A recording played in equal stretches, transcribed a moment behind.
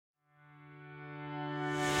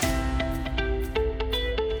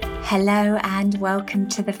Hello and welcome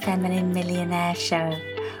to the Feminine Millionaire Show.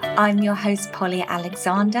 I'm your host, Polly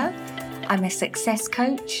Alexander. I'm a success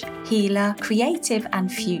coach, healer, creative and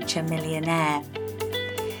future millionaire.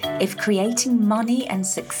 If creating money and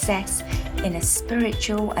success in a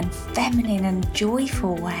spiritual and feminine and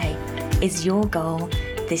joyful way is your goal,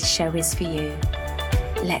 this show is for you.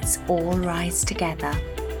 Let's all rise together.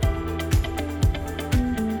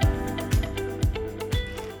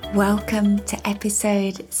 Welcome to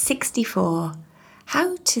episode 64,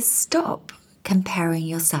 How to Stop Comparing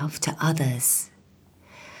Yourself to Others.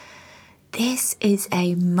 This is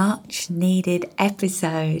a much needed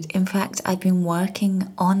episode. In fact, I've been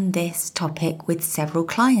working on this topic with several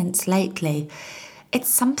clients lately. It's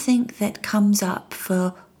something that comes up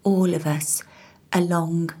for all of us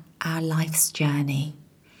along our life's journey.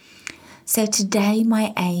 So today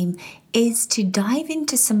my aim is to dive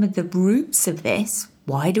into some of the roots of this.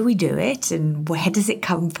 Why do we do it and where does it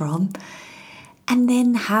come from? And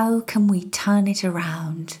then how can we turn it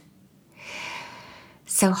around?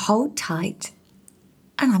 So hold tight,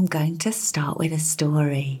 and I'm going to start with a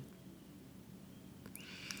story.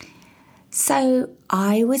 So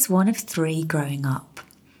I was one of three growing up.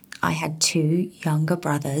 I had two younger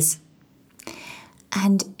brothers,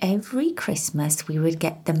 and every Christmas we would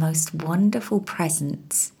get the most wonderful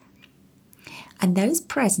presents. And those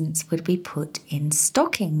presents would be put in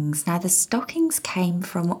stockings. Now, the stockings came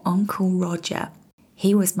from Uncle Roger.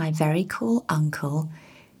 He was my very cool uncle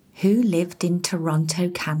who lived in Toronto,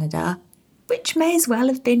 Canada, which may as well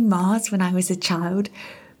have been Mars when I was a child,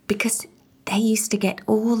 because they used to get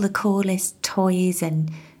all the coolest toys and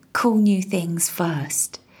cool new things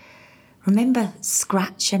first. Remember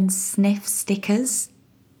scratch and sniff stickers?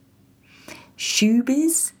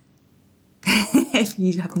 Shoobies? If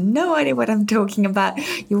you have no idea what I'm talking about,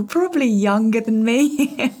 you're probably younger than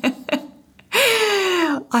me.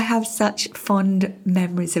 I have such fond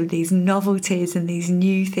memories of these novelties and these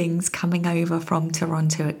new things coming over from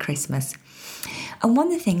Toronto at Christmas. And one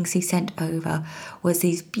of the things he sent over was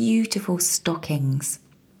these beautiful stockings.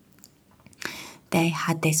 They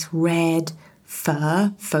had this red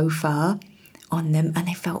faux fur on them, and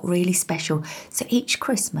they felt really special. So each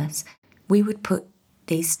Christmas we would put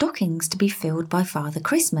these stockings to be filled by Father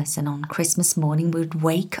Christmas, and on Christmas morning we would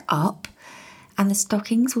wake up and the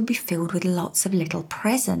stockings would be filled with lots of little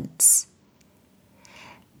presents.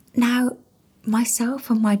 Now, myself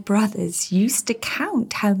and my brothers used to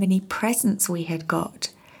count how many presents we had got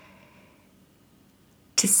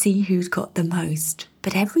to see who'd got the most,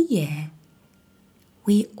 but every year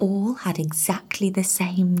we all had exactly the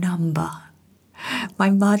same number. My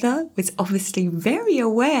mother was obviously very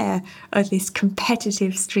aware of this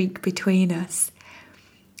competitive streak between us.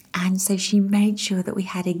 And so she made sure that we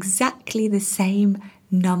had exactly the same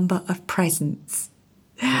number of presents.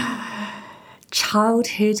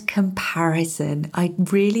 Childhood comparison. I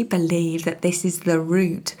really believe that this is the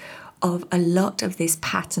root of a lot of this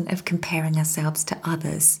pattern of comparing ourselves to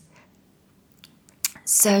others.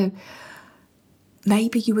 So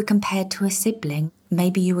maybe you were compared to a sibling.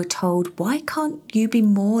 Maybe you were told, why can't you be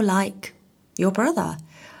more like your brother?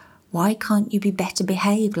 Why can't you be better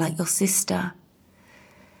behaved like your sister?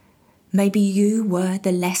 Maybe you were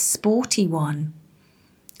the less sporty one,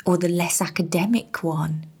 or the less academic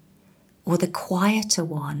one, or the quieter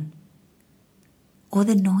one, or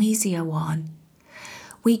the noisier one.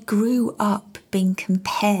 We grew up being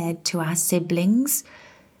compared to our siblings,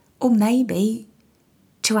 or maybe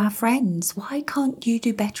to our friends. Why can't you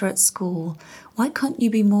do better at school? Why can't you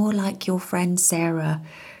be more like your friend Sarah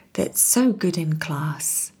that's so good in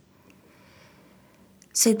class?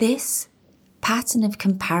 So this pattern of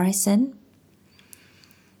comparison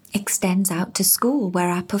extends out to school, where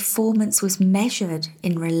our performance was measured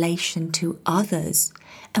in relation to others.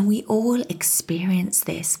 And we all experienced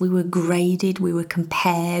this. We were graded, we were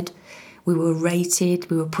compared, we were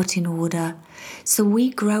rated, we were put in order. So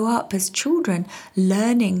we grow up as children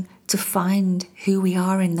learning to find who we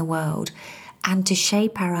are in the world and to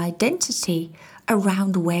shape our identity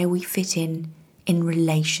around where we fit in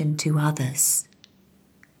relation to others.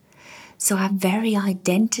 So our very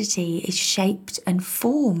identity is shaped and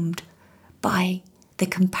formed by the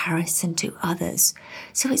comparison to others.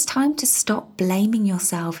 So it's time to stop blaming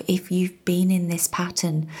yourself if you've been in this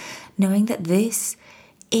pattern, knowing that this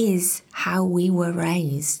is how we were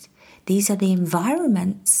raised. These are the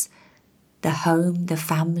environments, the home, the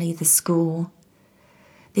family, the school.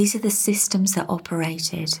 These are the systems that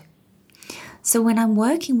operated. So when I'm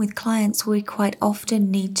working with clients, we quite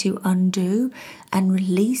often need to undo and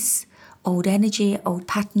release old energy, old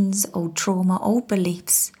patterns, old trauma, old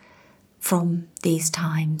beliefs from these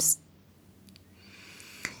times.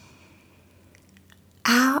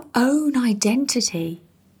 Our own identity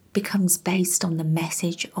becomes based on the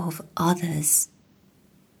message of others.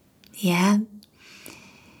 Yeah?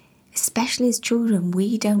 Especially as children,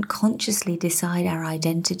 we don't consciously decide our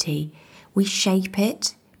identity. We shape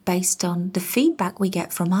it based on the feedback we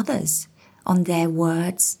get from others, on their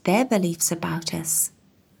words, their beliefs about us.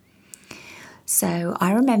 So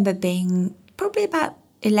I remember being probably about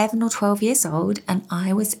 11 or 12 years old, and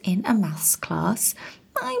I was in a maths class.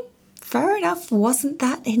 I, fair enough, wasn't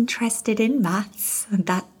that interested in maths, and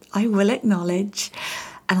that I will acknowledge.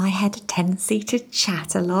 And I had a tendency to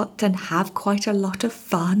chat a lot and have quite a lot of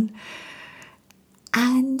fun.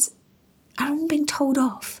 And I remember being told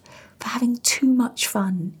off for having too much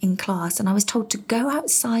fun in class. And I was told to go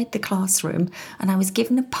outside the classroom, and I was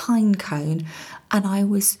given a pine cone, and I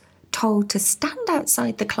was told to stand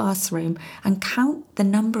outside the classroom and count the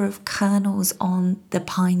number of kernels on the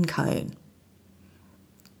pine cone.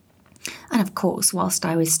 And of course, whilst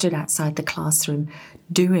I was stood outside the classroom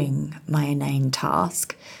doing my inane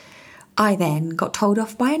task, I then got told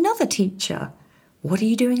off by another teacher. What are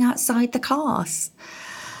you doing outside the class?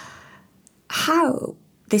 How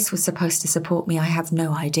this was supposed to support me, I have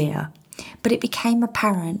no idea. But it became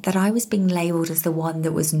apparent that I was being labelled as the one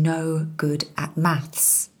that was no good at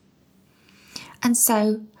maths. And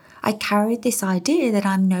so I carried this idea that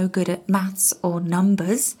I'm no good at maths or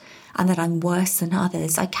numbers and that I'm worse than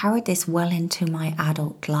others. I carried this well into my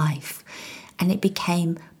adult life, and it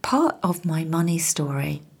became part of my money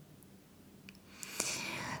story.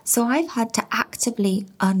 So I've had to actively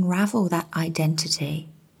unravel that identity.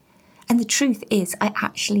 And the truth is, I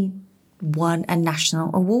actually won a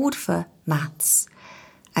national award for maths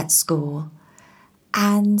at school.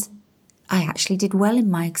 And I actually did well in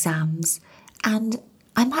my exams. And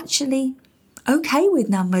I'm actually okay with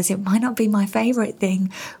numbers. It might not be my favourite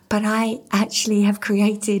thing, but I actually have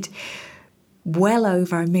created well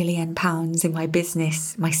over £1 million in my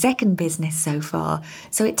business, my second business so far.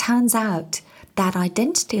 So it turns out that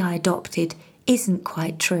identity I adopted isn't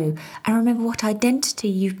quite true. And remember, what identity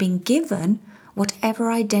you've been given,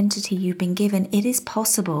 whatever identity you've been given, it is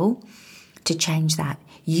possible to change that.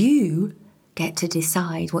 You get to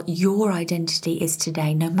decide what your identity is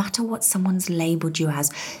today, no matter what someone's labelled you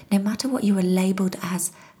as, no matter what you were labelled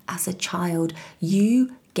as a child.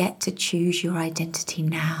 You get to choose your identity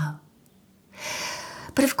now.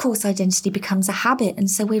 But of course, identity becomes a habit,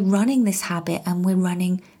 and so we're running this habit and we're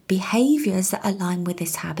running behaviours that align with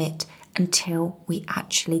this habit until we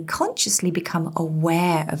actually consciously become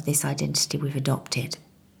aware of this identity we've adopted.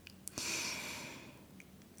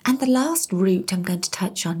 And the last route I'm going to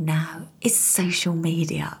touch on now is social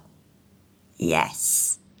media.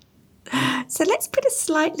 Yes. So let's put a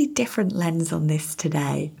slightly different lens on this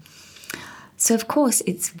today. So of course,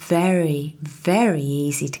 it's very, very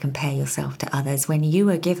easy to compare yourself to others when you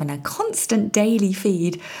are given a constant daily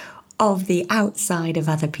feed of the outside of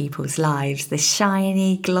other people's lives, the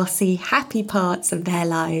shiny, glossy, happy parts of their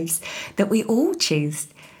lives that we all choose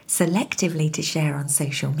selectively to share on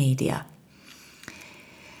social media.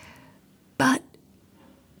 But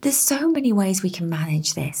there's so many ways we can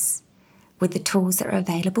manage this. With the tools that are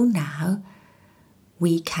available now,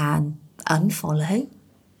 we can unfollow,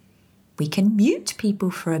 we can mute people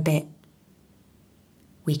for a bit,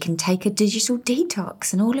 we can take a digital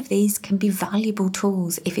detox, and all of these can be valuable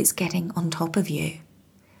tools if it's getting on top of you.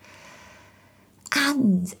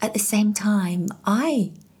 And at the same time,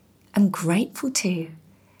 I am grateful to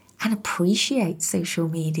and appreciate social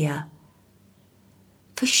media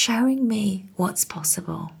for showing me what's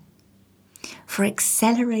possible, for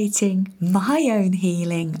accelerating my own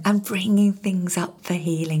healing and bringing things up for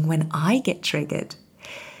healing when I get triggered.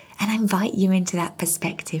 And I invite you into that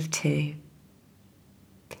perspective too.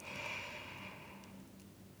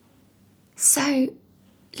 So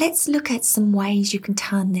let's look at some ways you can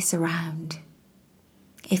turn this around.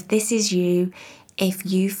 If this is you, if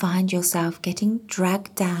you find yourself getting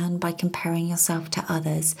dragged down by comparing yourself to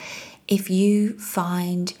others, if you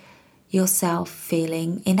find yourself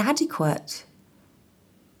feeling inadequate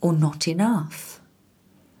or not enough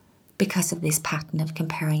because of this pattern of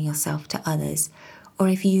comparing yourself to others, or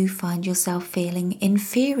if you find yourself feeling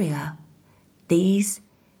inferior, these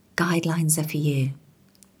guidelines are for you.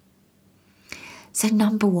 So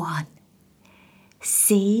number one,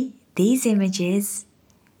 see these images,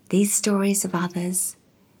 these stories of others.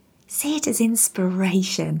 See it as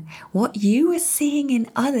inspiration. What you are seeing in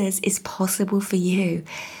others is possible for you.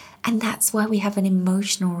 And that's why we have an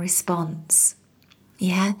emotional response.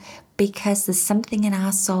 Yeah, because there's something in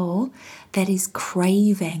our soul that is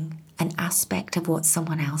craving an aspect of what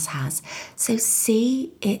someone else has. So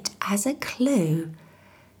see it as a clue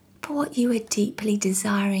but what you are deeply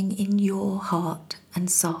desiring in your heart and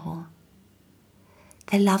soul.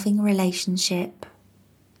 The loving relationship,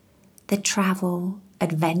 the travel,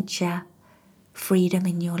 adventure, freedom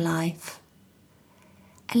in your life.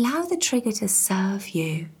 Allow the trigger to serve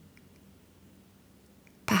you.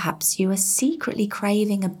 Perhaps you are secretly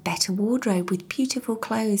craving a better wardrobe with beautiful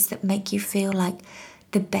clothes that make you feel like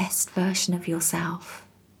the best version of yourself.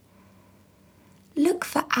 Look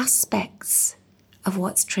for aspects of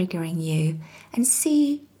what's triggering you and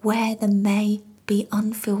see where there may be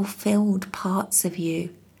unfulfilled parts of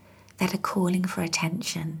you that are calling for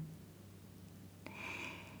attention.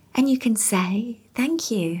 And you can say,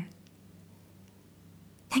 thank you.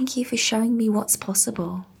 Thank you for showing me what's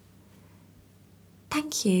possible.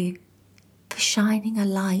 Thank you for shining a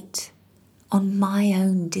light on my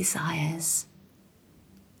own desires.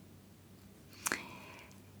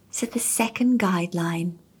 So the second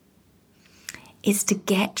guideline is to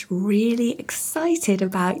get really excited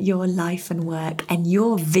about your life and work and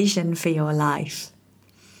your vision for your life.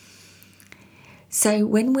 So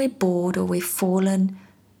when we're bored or we've fallen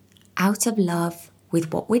out of love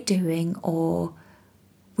with what we're doing, or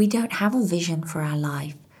we don't have a vision for our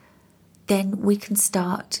life, then we can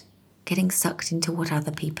start getting sucked into what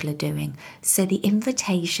other people are doing. So the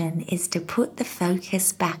invitation is to put the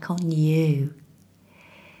focus back on you.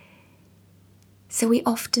 So we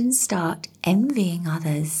often start envying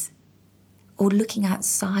others or looking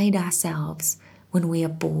outside ourselves when we are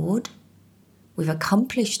bored, we've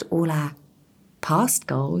accomplished all our past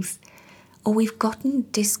goals, or we've gotten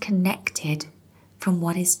disconnected from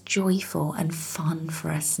what is joyful and fun for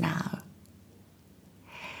us now.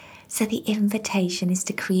 So the invitation is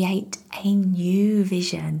to create a new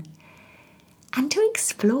vision and to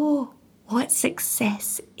explore what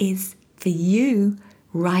success is for you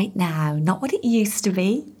right now. Not what it used to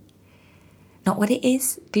be, not what it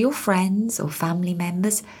is for your friends or family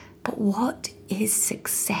members, but what is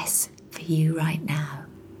success for you right now.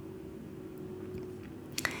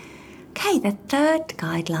 Okay, the third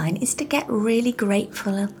guideline is to get really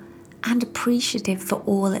grateful and appreciative for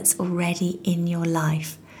all that's already in your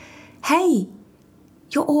life. Hey,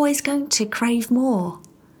 you're always going to crave more.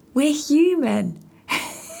 We're human.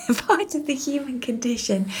 Part of the human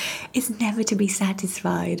condition is never to be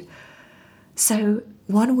satisfied. So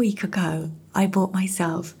 1 week ago, I bought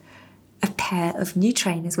myself a pair of new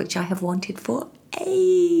trainers, which I have wanted for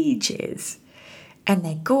ages. And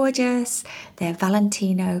they're gorgeous. They're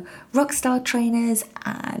Valentino Rockstar trainers,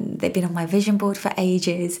 and they've been on my vision board for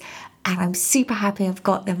ages. And I'm super happy I've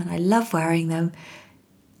got them, and I love wearing them.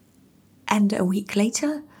 And a week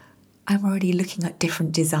later, I'm already looking at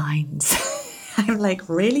different designs. I'm like,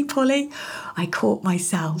 really, Polly? I caught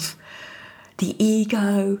myself. The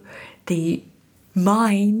ego, the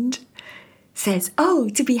mind says, oh,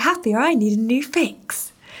 to be happier, I need a new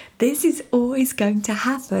fix. This is always going to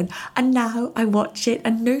happen. And now I watch it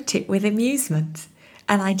and note it with amusement.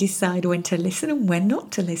 And I decide when to listen and when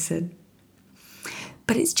not to listen.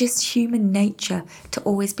 But it's just human nature to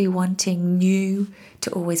always be wanting new,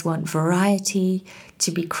 to always want variety,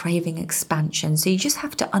 to be craving expansion. So you just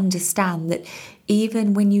have to understand that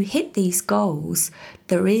even when you hit these goals,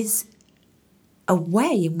 there is a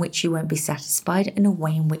way in which you won't be satisfied and a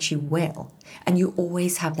way in which you will. And you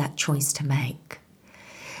always have that choice to make.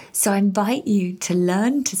 So I invite you to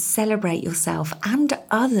learn to celebrate yourself and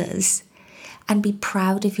others and be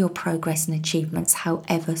proud of your progress and achievements,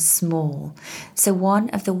 however small. So one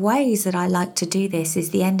of the ways that I like to do this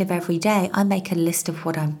is the end of every day, I make a list of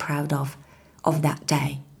what I'm proud of that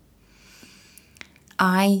day.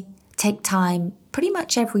 I take time pretty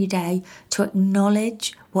much every day to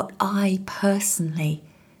acknowledge what I personally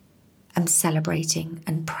am celebrating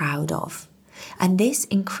and proud of. And this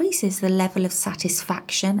increases the level of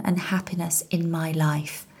satisfaction and happiness in my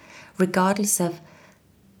life, regardless of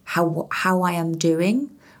how I am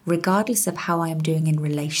doing, regardless of how I am doing in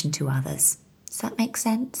relation to others. Does that make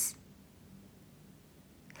sense?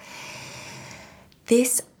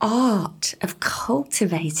 This art of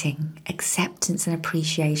cultivating acceptance and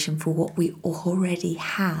appreciation for what we already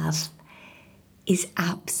have is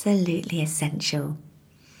absolutely essential.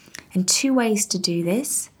 And 2 ways to do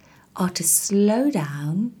this are to slow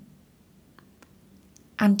down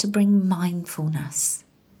and to bring mindfulness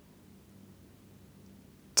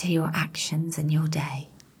to your actions and your day.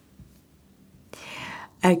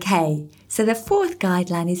 Okay, so the fourth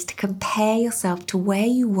guideline is to compare yourself to where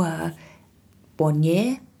you were 1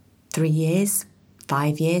 year, 3 years,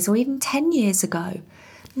 5 years, or even 10 years ago.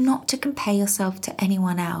 Not to compare yourself to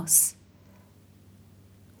anyone else.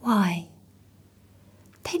 Why?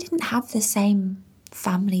 They didn't have the same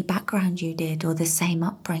family background you did or the same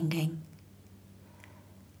upbringing.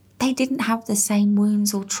 They didn't have the same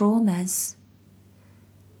wounds or traumas.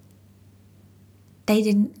 They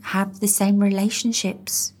didn't have the same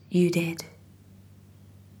relationships you did.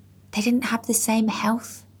 They didn't have the same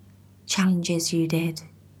health challenges you did.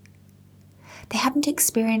 They haven't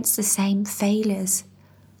experienced the same failures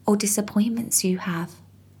or disappointments you have.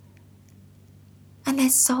 And their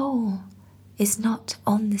soul is not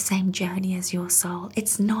on the same journey as your soul.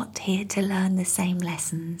 It's not here to learn the same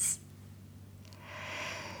lessons.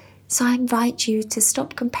 So I invite you to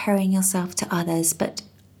stop comparing yourself to others, but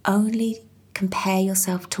only compare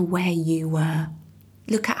yourself to where you were.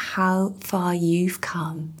 Look at how far you've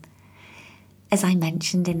come. As I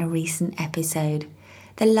mentioned in a recent episode,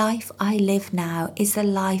 the life I live now is the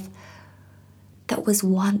life that was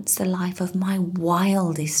once the life of my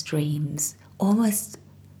wildest dreams, almost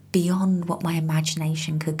beyond what my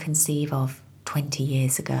imagination could conceive of 20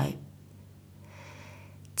 years ago.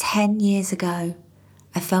 10 years ago,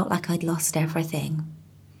 I felt like I'd lost everything.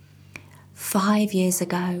 5 years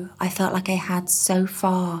ago, I felt like I had so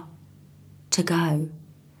far to go.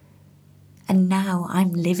 And now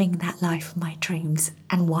I'm living that life of my dreams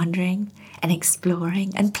and wondering and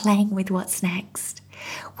exploring and playing with what's next.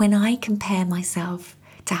 When I compare myself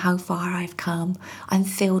to how far I've come, I'm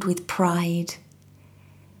filled with pride,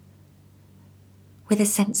 with a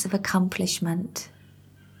sense of accomplishment,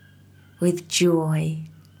 with joy,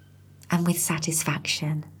 and with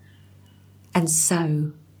satisfaction. And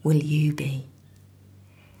so will you be.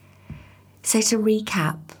 So to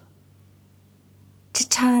recap, to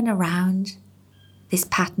turn around this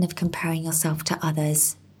pattern of comparing yourself to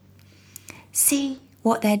others, see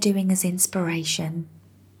what they're doing as inspiration.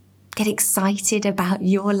 Get excited about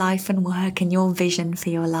your life and work and your vision for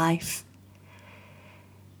your life.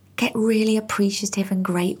 Get really appreciative and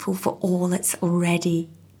grateful for all that's already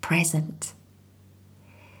present.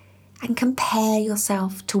 And compare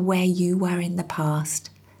yourself to where you were in the past,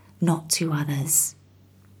 not to others.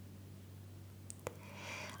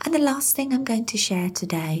 And the last thing I'm going to share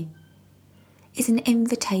today is an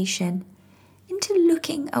invitation into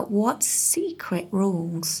looking at what secret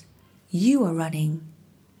rules you are running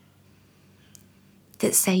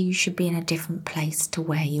that say you should be in a different place to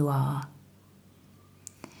where you are.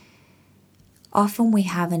 Often we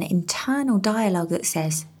have an internal dialogue that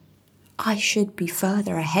says, I should be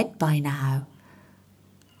further ahead by now.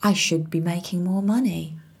 I should be making more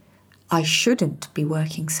money. I shouldn't be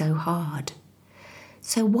working so hard.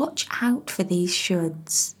 So watch out for these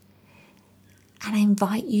shoulds. And I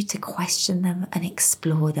invite you to question them and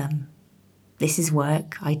explore them. This is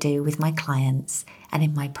work I do with my clients and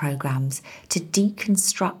in my programs to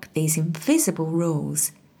deconstruct these invisible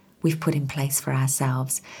rules we've put in place for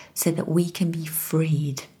ourselves so that we can be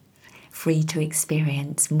free to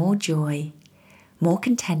experience more joy, more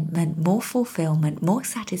contentment, more fulfillment, more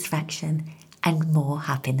satisfaction, and more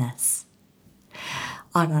happiness.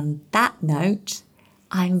 And on that note,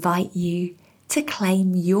 I invite you to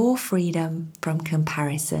claim your freedom from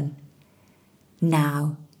comparison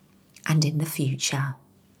now and in the future.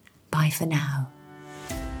 Bye for now.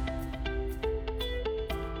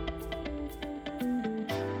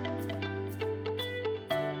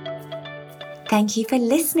 Thank you for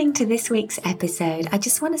listening to this week's episode. I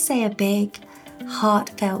just want to say a big,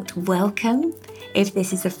 heartfelt welcome if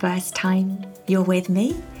this is the first time you're with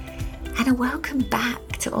me, and a welcome back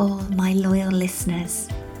to all my loyal listeners.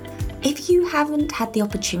 If you haven't had the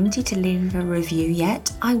opportunity to leave a review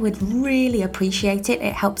yet, I would really appreciate it.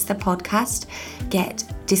 It helps the podcast get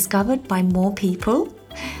discovered by more people,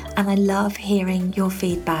 and I love hearing your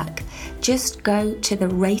feedback. Just go to the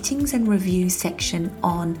ratings and reviews section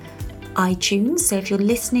on iTunes. So if you're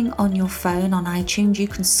listening on your phone on iTunes, you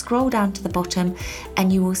can scroll down to the bottom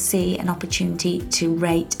and you will see an opportunity to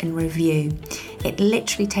rate and review. It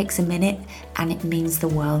literally takes a minute and it means the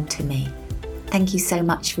world to me. Thank you so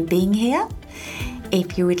much for being here.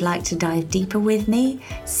 If you would like to dive deeper with me,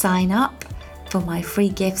 sign up for my free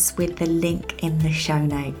gifts with the link in the show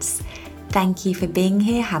notes. Thank you for being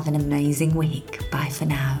here. Have an amazing week. Bye for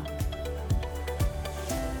now.